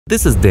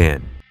This is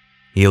Dan.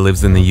 He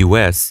lives in the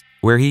US,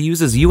 where he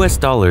uses US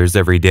dollars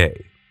every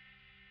day.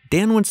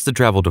 Dan wants to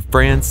travel to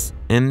France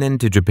and then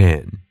to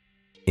Japan.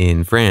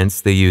 In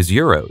France, they use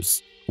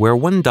euros, where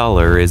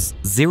 $1 is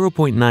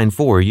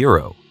 0.94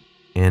 euro.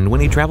 And when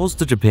he travels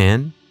to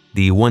Japan,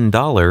 the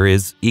 $1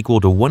 is equal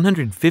to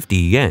 150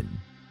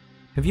 yen.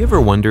 Have you ever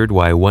wondered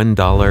why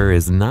 $1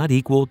 is not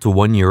equal to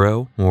 1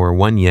 euro or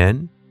 1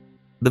 yen?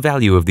 The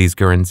value of these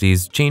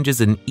currencies changes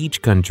in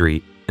each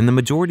country, and the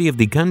majority of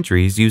the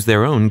countries use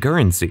their own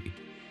currency.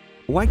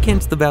 Why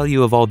can't the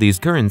value of all these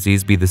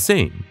currencies be the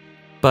same?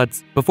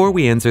 But before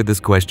we answer this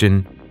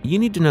question, you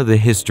need to know the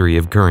history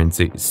of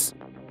currencies.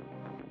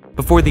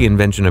 Before the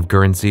invention of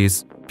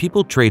currencies,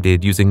 people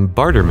traded using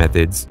barter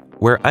methods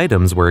where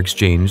items were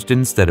exchanged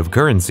instead of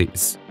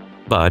currencies.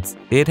 But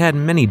it had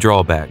many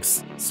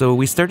drawbacks, so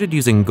we started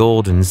using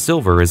gold and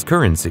silver as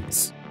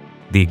currencies.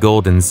 The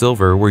gold and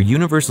silver were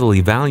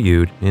universally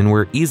valued and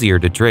were easier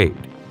to trade.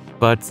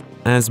 But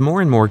as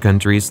more and more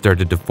countries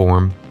started to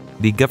form,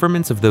 the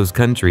governments of those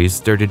countries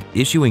started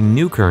issuing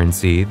new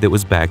currency that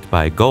was backed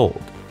by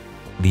gold.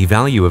 The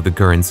value of the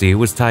currency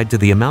was tied to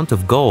the amount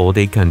of gold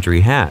a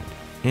country had,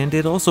 and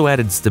it also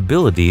added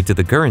stability to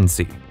the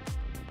currency.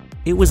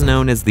 It was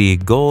known as the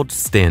gold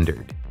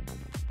standard.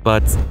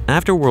 But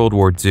after World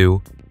War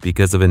II,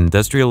 because of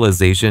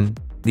industrialization,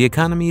 the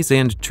economies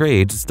and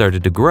trade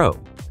started to grow,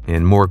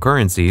 and more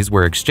currencies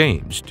were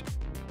exchanged.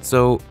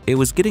 So it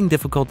was getting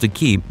difficult to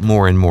keep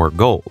more and more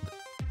gold.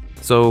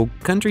 So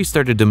countries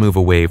started to move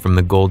away from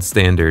the gold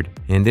standard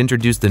and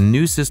introduced a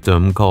new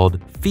system called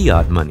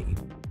fiat money.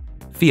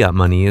 Fiat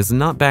money is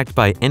not backed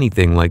by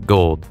anything like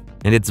gold,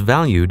 and its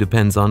value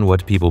depends on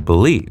what people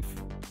believe.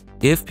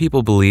 If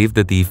people believe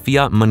that the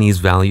fiat money's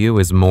value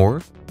is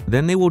more,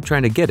 then they will try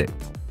to get it.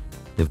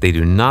 If they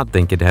do not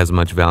think it has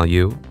much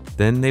value,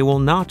 then they will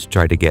not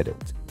try to get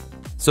it.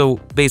 So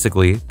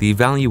basically, the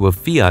value of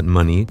fiat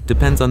money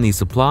depends on the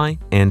supply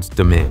and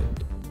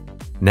demand.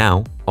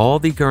 Now, all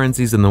the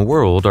currencies in the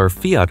world are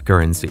fiat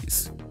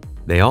currencies.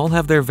 They all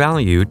have their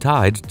value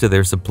tied to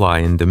their supply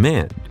and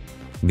demand.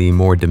 The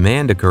more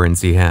demand a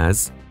currency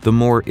has, the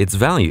more its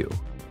value.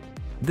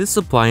 This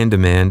supply and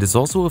demand is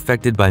also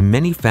affected by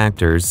many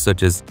factors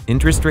such as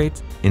interest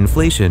rate,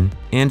 inflation,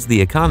 and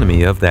the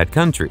economy of that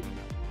country.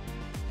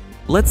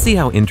 Let's see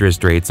how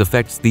interest rates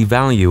affect the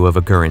value of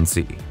a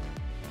currency.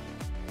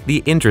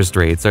 The interest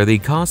rates are the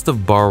cost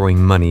of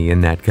borrowing money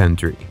in that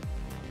country.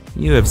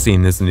 You have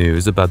seen this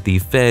news about the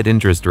Fed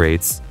interest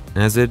rates,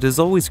 as it is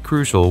always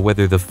crucial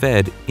whether the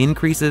Fed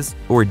increases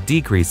or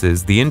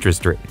decreases the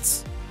interest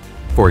rates.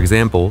 For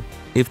example,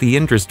 if the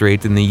interest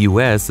rate in the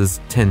US is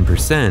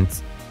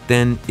 10%,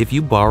 then if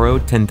you borrow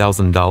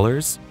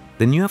 $10,000,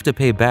 then you have to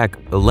pay back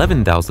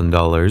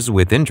 $11,000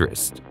 with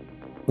interest.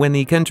 When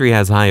the country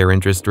has higher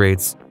interest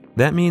rates,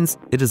 that means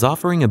it is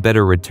offering a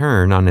better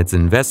return on its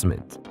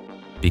investment.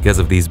 Because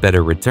of these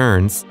better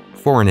returns,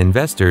 foreign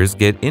investors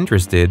get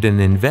interested in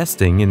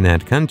investing in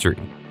that country.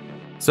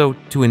 So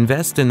to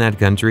invest in that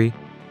country,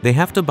 they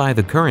have to buy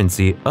the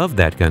currency of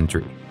that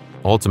country,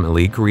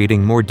 ultimately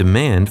creating more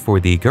demand for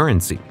the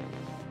currency.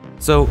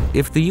 So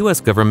if the US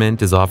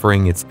government is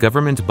offering its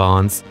government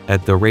bonds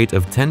at the rate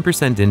of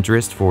 10%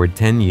 interest for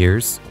 10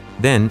 years,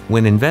 then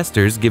when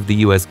investors give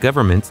the US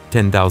government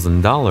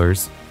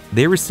 $10,000,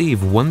 they receive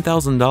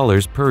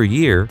 $1,000 per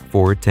year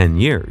for 10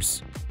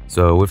 years.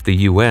 So if the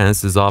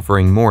US is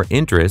offering more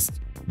interest,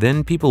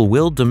 then people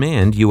will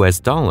demand US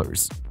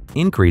dollars,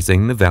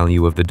 increasing the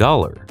value of the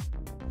dollar.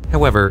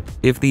 However,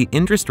 if the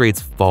interest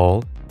rates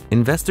fall,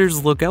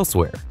 investors look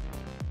elsewhere.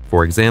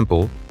 For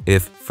example,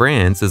 if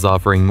France is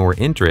offering more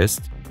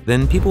interest,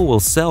 then people will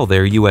sell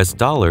their US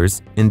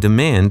dollars and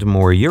demand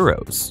more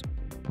euros.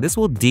 This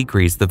will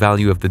decrease the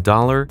value of the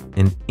dollar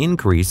and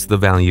increase the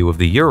value of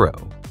the euro.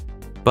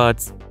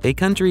 But a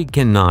country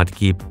cannot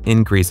keep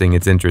increasing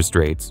its interest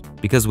rates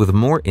because with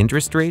more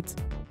interest rates,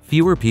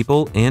 fewer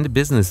people and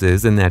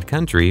businesses in that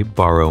country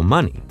borrow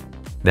money.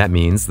 That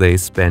means they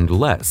spend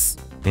less,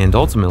 and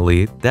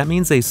ultimately, that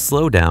means a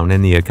slowdown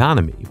in the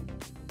economy.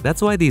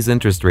 That's why these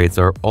interest rates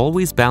are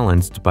always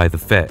balanced by the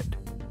Fed.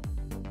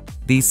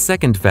 The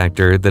second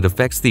factor that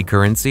affects the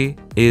currency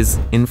is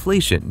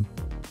inflation.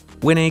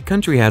 When a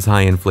country has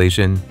high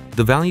inflation,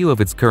 the value of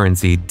its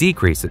currency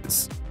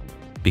decreases,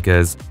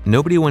 because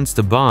nobody wants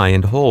to buy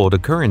and hold a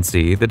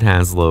currency that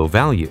has low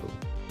value.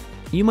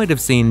 You might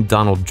have seen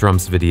Donald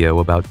Trump's video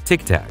about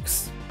Tic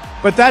Tacs.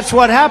 But that's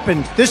what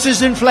happened. This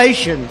is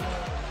inflation.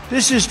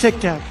 This is Tic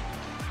Tac.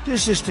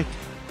 This is Tic Tac.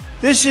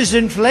 This is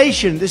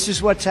inflation. This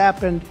is what's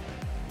happened.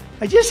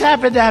 I just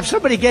happened to have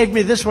somebody gave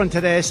me this one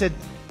today. I said,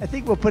 I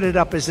think we'll put it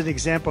up as an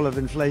example of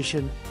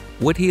inflation.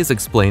 What he is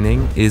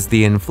explaining is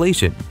the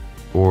inflation,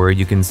 or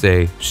you can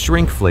say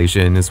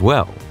shrinkflation as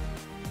well.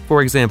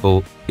 For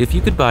example, if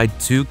you could buy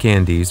 2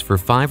 candies for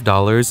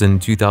 $5 in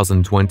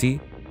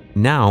 2020,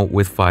 now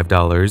with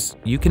 $5,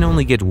 you can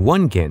only get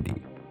 1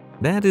 candy.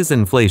 That is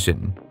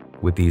inflation.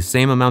 With the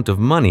same amount of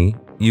money,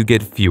 you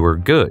get fewer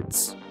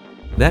goods.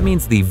 That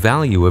means the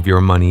value of your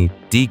money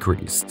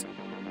decreased.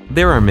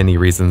 There are many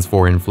reasons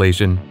for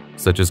inflation,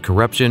 such as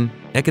corruption,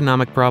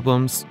 economic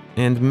problems,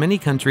 and many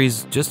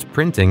countries just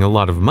printing a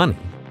lot of money.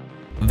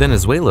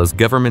 Venezuela's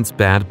government's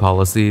bad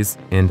policies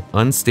and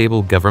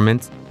unstable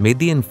government made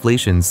the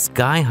inflation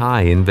sky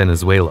high in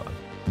Venezuela.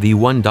 The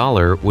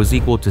 $1 was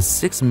equal to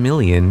 6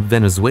 million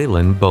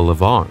Venezuelan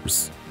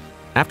bolivars.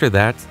 After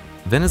that,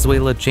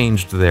 Venezuela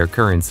changed their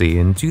currency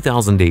in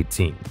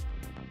 2018.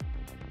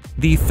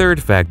 The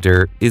third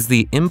factor is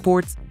the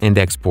import and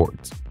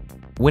export.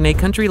 When a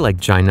country like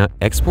China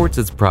exports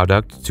its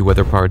product to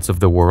other parts of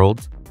the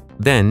world,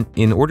 then,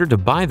 in order to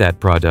buy that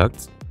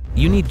product,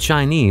 you need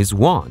Chinese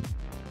yuan.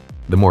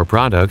 The more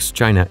products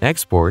China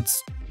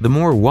exports, the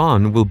more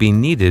yuan will be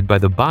needed by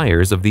the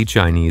buyers of the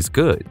Chinese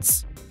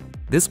goods.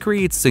 This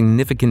creates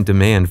significant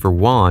demand for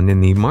yuan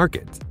in the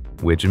market,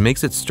 which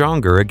makes it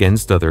stronger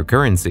against other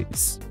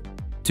currencies.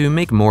 To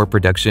make more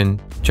production,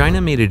 China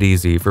made it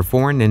easy for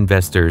foreign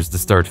investors to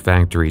start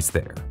factories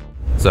there.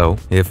 So,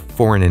 if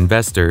foreign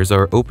investors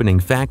are opening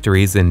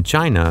factories in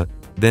China,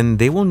 then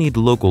they will need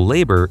local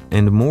labor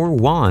and more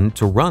yuan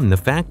to run the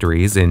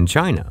factories in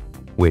China,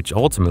 which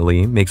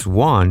ultimately makes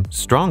yuan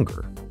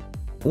stronger.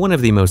 One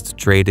of the most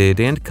traded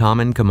and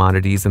common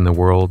commodities in the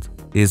world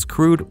is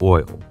crude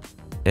oil.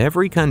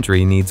 Every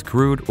country needs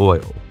crude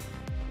oil.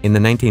 In the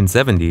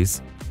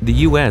 1970s, the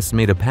US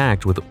made a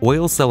pact with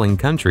oil-selling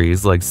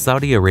countries like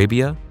Saudi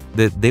Arabia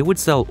that they would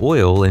sell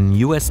oil in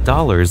US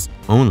dollars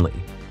only.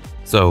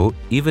 So,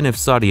 even if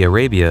Saudi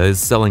Arabia is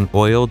selling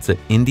oil to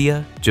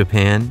India,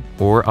 Japan,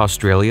 or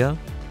Australia,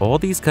 all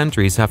these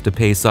countries have to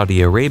pay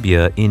Saudi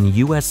Arabia in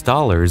US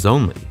dollars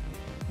only.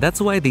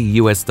 That's why the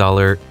US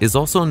dollar is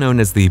also known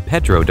as the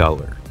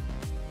petrodollar.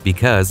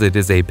 Because it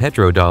is a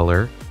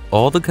petrodollar,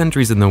 all the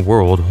countries in the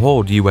world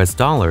hold US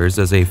dollars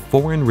as a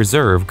foreign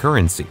reserve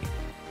currency.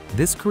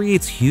 This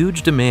creates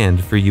huge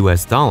demand for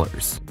US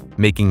dollars,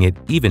 making it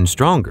even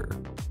stronger.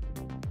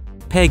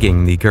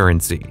 Pegging the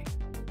currency.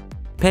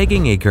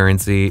 Pegging a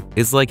currency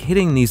is like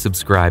hitting the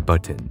subscribe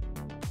button.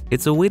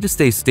 It's a way to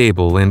stay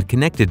stable and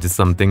connected to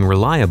something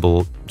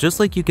reliable, just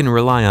like you can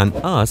rely on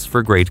us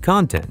for great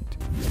content.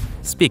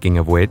 Speaking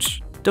of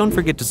which, don't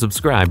forget to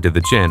subscribe to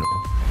the channel.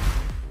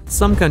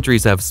 Some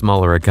countries have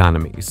smaller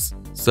economies,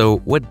 so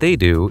what they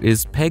do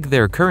is peg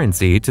their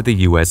currency to the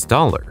US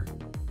dollar.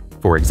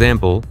 For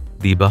example,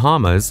 the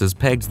Bahamas has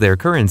pegged their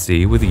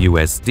currency with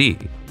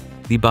USD.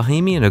 The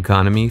Bahamian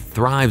economy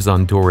thrives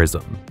on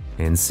tourism,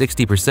 and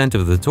 60%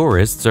 of the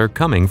tourists are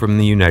coming from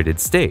the United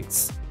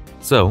States.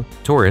 So,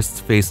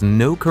 tourists face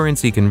no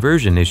currency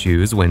conversion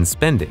issues when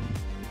spending.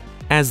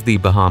 As the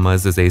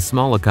Bahamas is a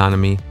small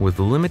economy with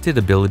limited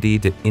ability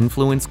to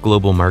influence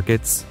global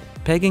markets,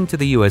 pegging to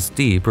the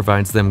USD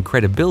provides them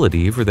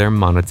credibility for their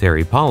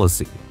monetary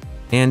policy.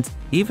 And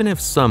even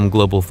if some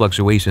global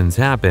fluctuations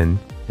happen,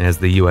 as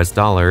the US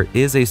dollar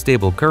is a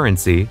stable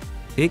currency,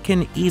 it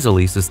can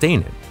easily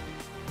sustain it.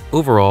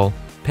 Overall,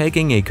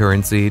 pegging a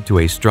currency to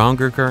a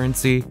stronger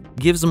currency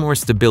gives more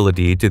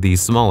stability to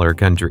these smaller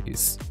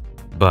countries.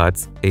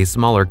 But a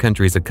smaller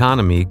country's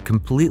economy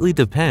completely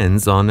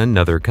depends on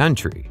another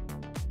country.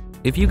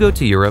 If you go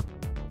to Europe,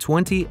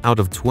 20 out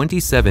of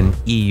 27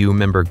 EU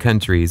member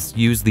countries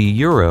use the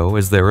euro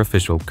as their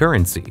official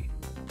currency.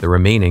 The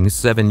remaining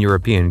 7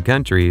 European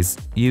countries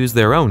use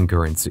their own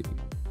currency.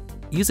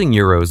 Using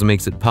euros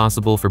makes it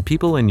possible for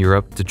people in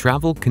Europe to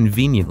travel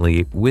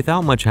conveniently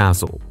without much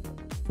hassle.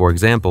 For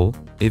example,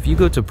 if you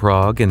go to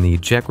Prague in the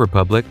Czech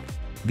Republic,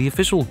 the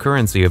official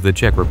currency of the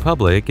Czech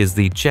Republic is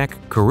the Czech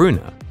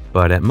koruna,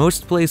 but at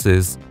most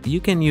places,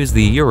 you can use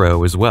the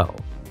euro as well.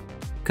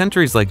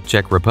 Countries like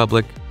Czech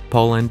Republic,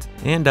 Poland,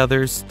 and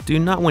others do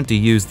not want to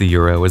use the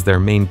euro as their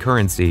main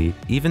currency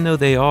even though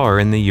they are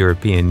in the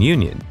European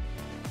Union.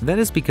 That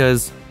is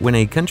because when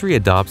a country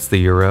adopts the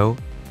euro,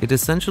 it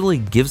essentially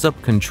gives up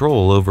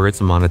control over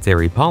its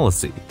monetary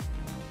policy.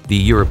 The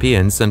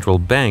European Central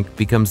Bank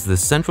becomes the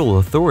central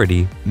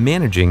authority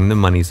managing the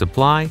money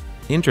supply,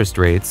 interest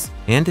rates,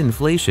 and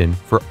inflation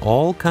for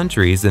all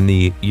countries in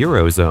the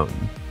Eurozone.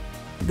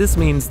 This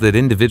means that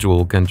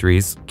individual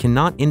countries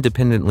cannot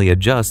independently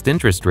adjust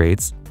interest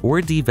rates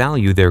or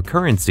devalue their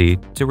currency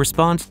to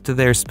respond to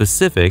their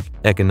specific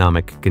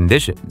economic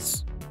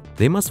conditions.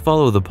 They must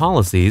follow the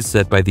policies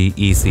set by the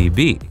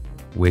ECB,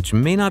 which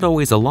may not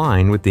always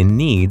align with the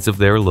needs of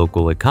their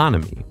local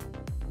economy.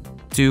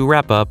 To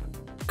wrap up,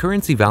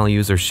 currency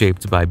values are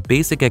shaped by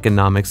basic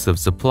economics of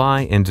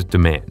supply and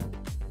demand.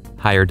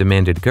 Higher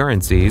demanded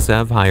currencies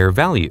have higher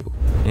value,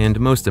 and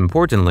most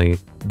importantly,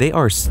 they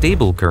are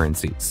stable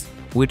currencies,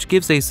 which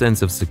gives a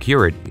sense of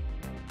security.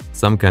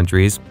 Some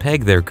countries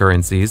peg their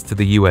currencies to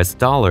the US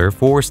dollar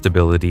for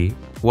stability,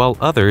 while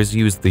others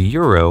use the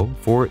euro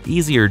for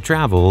easier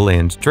travel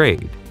and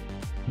trade.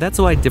 That's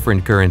why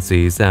different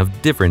currencies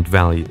have different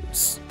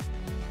values.